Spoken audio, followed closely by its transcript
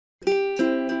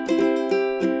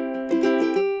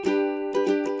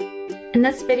In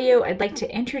this video, I'd like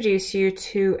to introduce you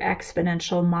to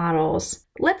exponential models.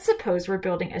 Let's suppose we're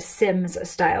building a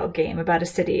Sims-style game about a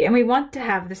city, and we want to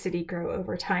have the city grow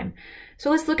over time. So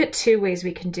let's look at two ways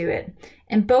we can do it.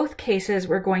 In both cases,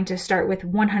 we're going to start with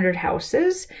 100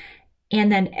 houses, and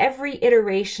then every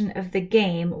iteration of the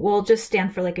game will just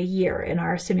stand for like a year in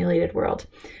our simulated world.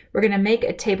 We're going to make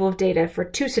a table of data for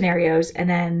two scenarios, and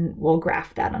then we'll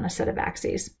graph that on a set of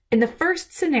axes. In the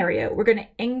first scenario, we're going to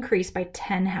increase by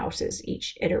 10 houses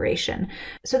each iteration.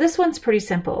 So this one's pretty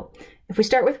simple. If we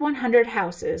start with 100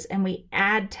 houses and we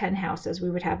add 10 houses, we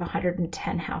would have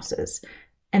 110 houses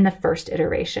in the first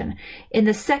iteration. In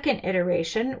the second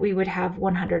iteration, we would have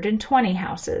 120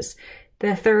 houses.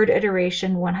 The third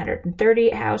iteration, 130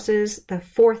 houses. The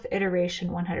fourth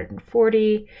iteration,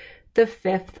 140. The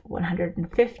fifth,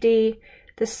 150.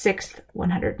 The sixth,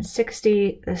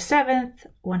 160. The seventh,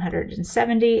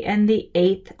 170. And the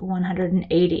eighth,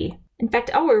 180. In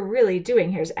fact, all we're really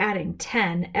doing here is adding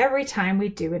 10 every time we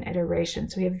do an iteration.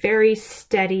 So we have very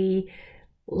steady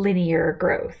linear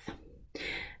growth.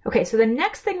 Okay, so the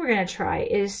next thing we're going to try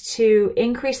is to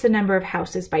increase the number of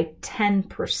houses by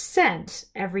 10%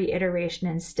 every iteration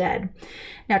instead.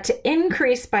 Now, to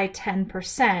increase by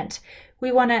 10%,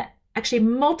 we want to actually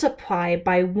multiply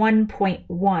by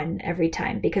 1.1 every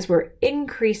time because we're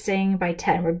increasing by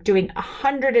 10. We're doing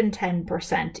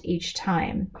 110% each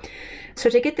time.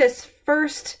 So to get this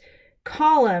first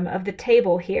column of the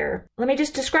table here, let me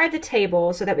just describe the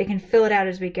table so that we can fill it out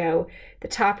as we go. The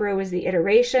top row is the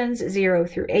iterations, 0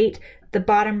 through 8. The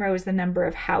bottom row is the number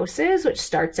of houses, which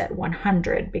starts at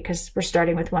 100 because we're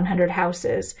starting with 100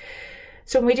 houses.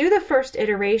 So when we do the first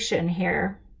iteration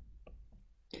here,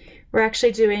 we're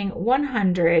actually doing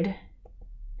 100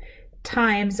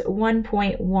 times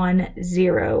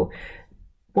 1.10.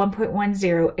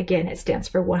 1.10, again, it stands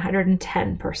for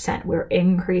 110%. We're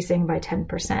increasing by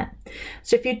 10%.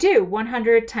 So if you do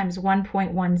 100 times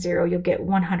 1.10, you'll get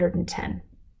 110.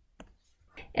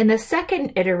 In the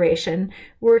second iteration,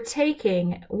 we're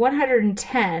taking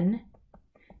 110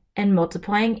 and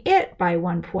multiplying it by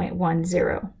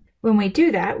 1.10. When we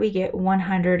do that, we get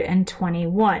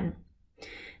 121.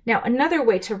 Now, another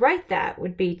way to write that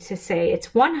would be to say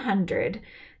it's 100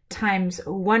 times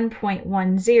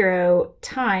 1.10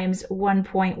 times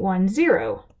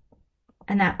 1.10.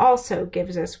 And that also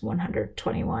gives us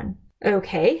 121.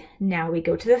 Okay, now we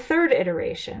go to the third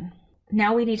iteration.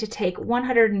 Now we need to take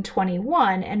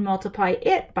 121 and multiply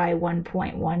it by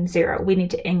 1.10. We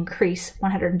need to increase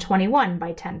 121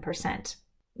 by 10%.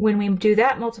 When we do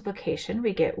that multiplication,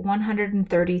 we get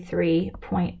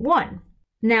 133.1.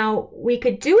 Now, we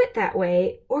could do it that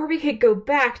way, or we could go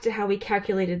back to how we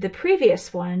calculated the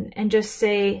previous one and just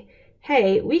say,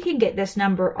 hey, we can get this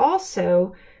number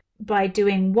also by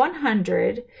doing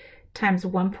 100 times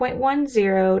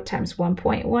 1.10 times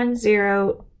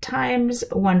 1.10 times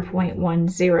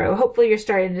 1.10. Hopefully you're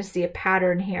starting to see a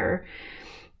pattern here.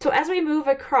 So as we move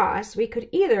across, we could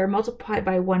either multiply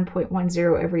by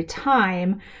 1.10 every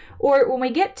time, or when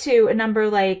we get to a number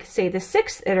like, say, the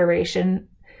sixth iteration,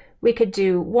 we could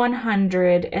do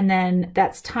 100 and then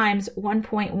that's times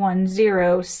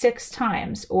 1.10 6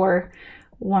 times, or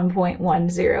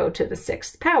 1.10 to the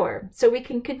sixth power. So we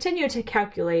can continue to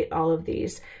calculate all of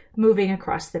these moving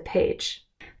across the page.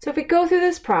 So if we go through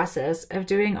this process of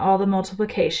doing all the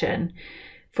multiplication,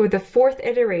 for the fourth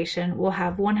iteration, we'll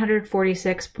have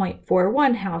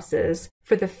 146.41 houses.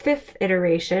 For the fifth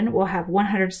iteration, we'll have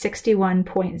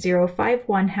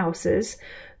 161.051 houses.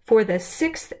 For the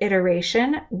sixth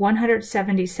iteration,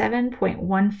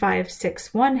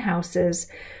 177.1561 houses.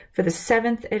 For the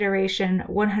seventh iteration,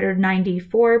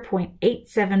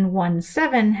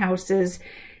 194.8717 houses.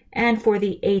 And for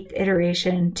the eighth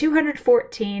iteration,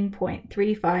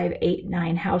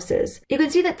 214.3589 houses. You can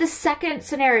see that the second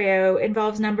scenario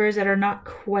involves numbers that are not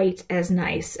quite as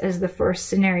nice as the first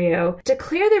scenario.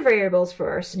 Declare the variables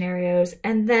for our scenarios,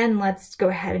 and then let's go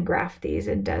ahead and graph these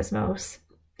in Desmos.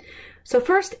 So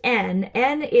first, n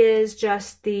is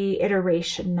just the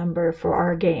iteration number for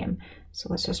our game. So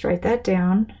let's just write that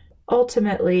down.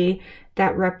 Ultimately,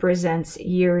 that represents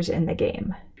years in the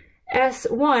game.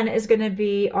 S1 is going to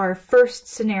be our first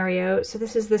scenario. So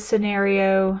this is the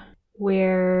scenario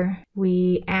where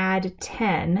we add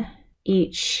 10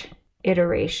 each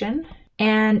iteration.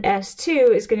 And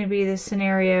S2 is going to be the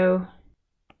scenario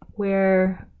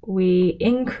where we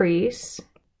increase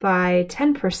by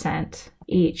 10%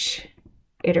 each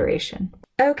iteration.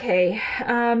 Okay,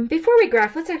 before we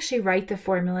graph, let's actually write the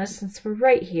formula since we're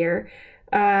right here.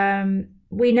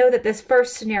 We know that this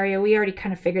first scenario, we already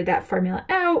kind of figured that formula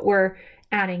out. We're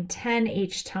adding 10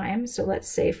 each time. So let's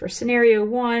say for scenario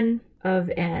 1, of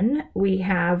n,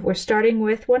 we're starting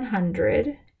with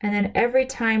 100, and then every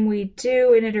time we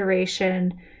do an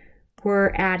iteration,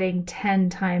 we're adding 10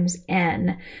 times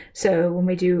n. So when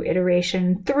we do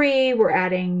iteration 3, we're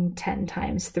adding 10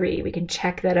 times 3. We can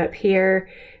check that up here.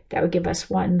 That would give us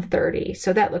 130.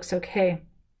 So that looks okay.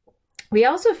 We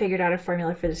also figured out a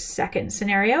formula for the second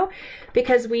scenario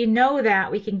because we know that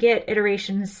we can get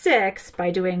iteration 6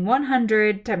 by doing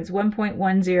 100 times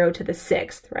 1.10 to the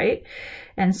 6th, right?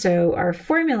 And so our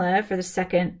formula for the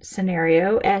second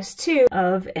scenario, S2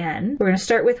 of n, we're going to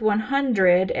start with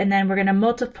 100 and then we're going to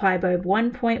multiply by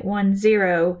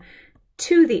 1.10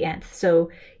 to the nth. So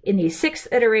in the 6th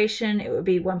iteration, it would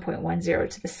be 1.10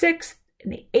 to the 6th. In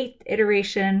the 8th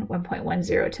iteration,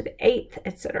 1.10 to the 8th,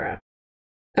 etc.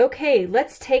 Okay,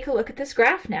 let's take a look at this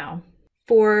graph now.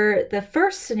 For the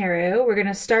first scenario, we're going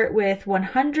to start with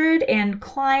 100 and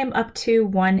climb up to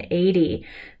 180.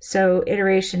 So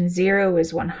iteration 0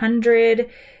 is 100,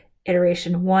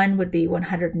 iteration 1 would be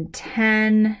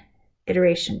 110,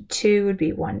 iteration 2 would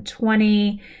be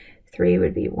 120, 3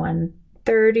 would be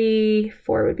 130,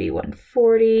 4 would be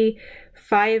 140,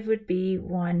 5 would be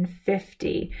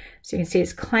 150. So you can see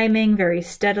it's climbing very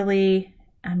steadily.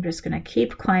 I'm just going to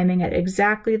keep climbing at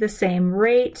exactly the same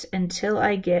rate until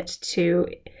I get to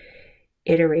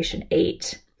iteration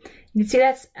 8. You can see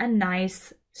that's a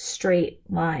nice straight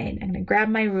line. I'm going to grab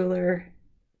my ruler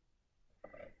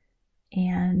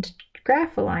and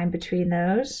graph a line between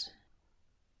those.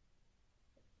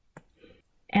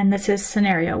 And this is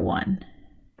scenario 1. I'm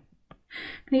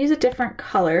going to use a different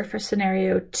color for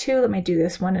scenario 2. Let me do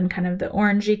this one in kind of the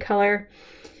orangey color.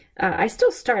 I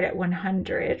still start at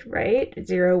 100, right?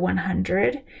 0,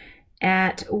 100.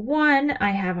 At 1,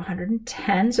 I have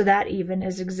 110, so that even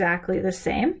is exactly the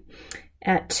same.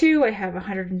 At 2, I have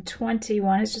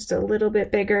 121, it's just a little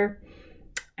bit bigger.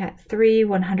 At 3,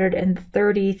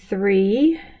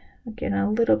 133, again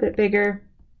a little bit bigger.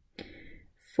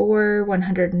 4,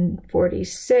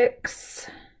 146.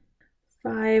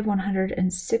 5,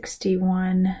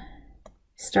 161.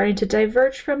 Starting to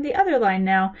diverge from the other line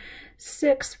now.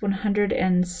 6,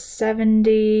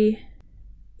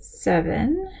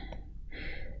 177,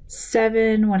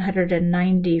 7,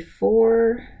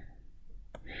 194,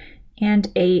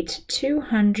 and 8,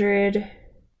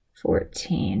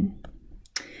 214.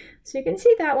 So you can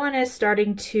see that one is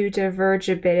starting to diverge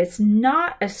a bit. It's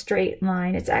not a straight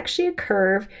line, it's actually a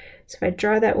curve. So if I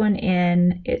draw that one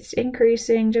in, it's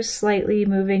increasing just slightly,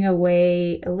 moving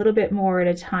away a little bit more at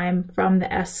a time from the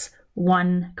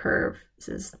S1 curve. This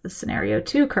is the scenario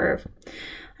 2 curve.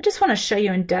 I just want to show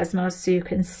you in Desmos so you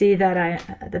can see that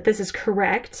that this is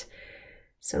correct.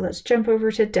 So let's jump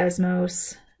over to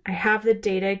Desmos. I have the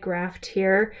data graphed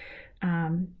here,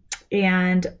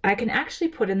 and I can actually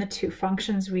put in the 2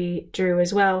 functions we drew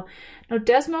as well. Now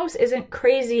Desmos isn't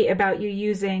crazy about you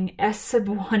using S sub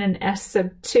 1 and S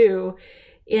sub 2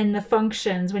 in the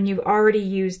functions when you've already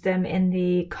used them in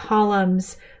the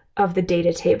columns of the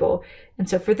data table. And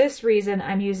so for this reason,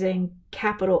 I'm using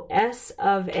capital S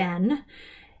of n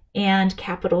and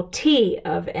capital T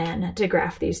of n to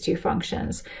graph these 2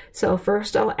 functions. So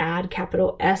first I'll add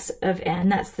capital S of n,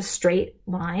 that's the straight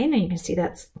line, and you can see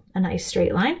that's a nice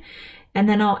straight line. And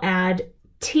then I'll add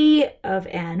T of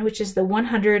n, which is the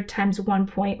 100 times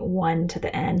 1.1 to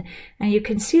the n. And you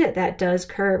can see that that does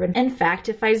curve. And in fact,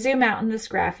 if I zoom out in this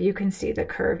graph, you can see the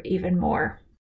curve even more.